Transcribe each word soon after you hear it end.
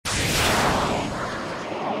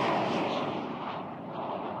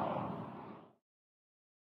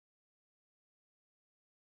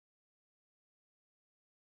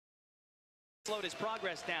Slowed his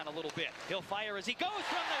progress down a little bit. He'll fire as he goes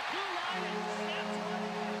from the blue line and snaps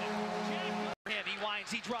him. He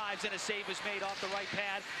winds, he drives, and a save is made off the right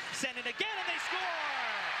pad. Send it again, and they score!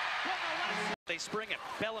 From the left. They spring it.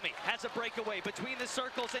 Bellamy has a breakaway between the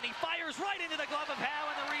circles, and he fires right into the glove of Howe,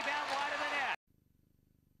 and the rebound wide of the net.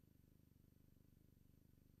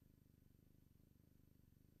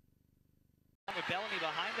 With Bellamy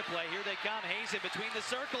behind the play, here they come. Hayes in between the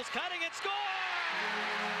circles, cutting and score!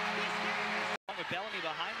 With Bellamy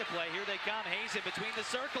behind the play, here they come. Hayes in between the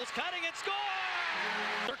circles, cutting and score!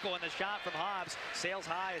 Circle, and the shot from Hobbs sails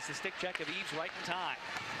high as the stick check of Eves right in time.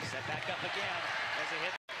 Set back up again as a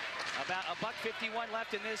hit. About $1:51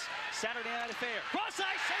 left in this Saturday night affair. Cross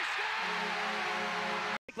ice, they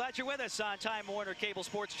score! Glad you're with us on Time Warner Cable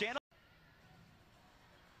Sports Channel.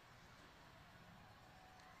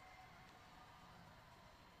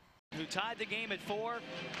 Who tied the game at 4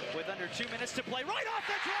 with under 2 minutes to play. Right off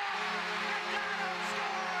the draw!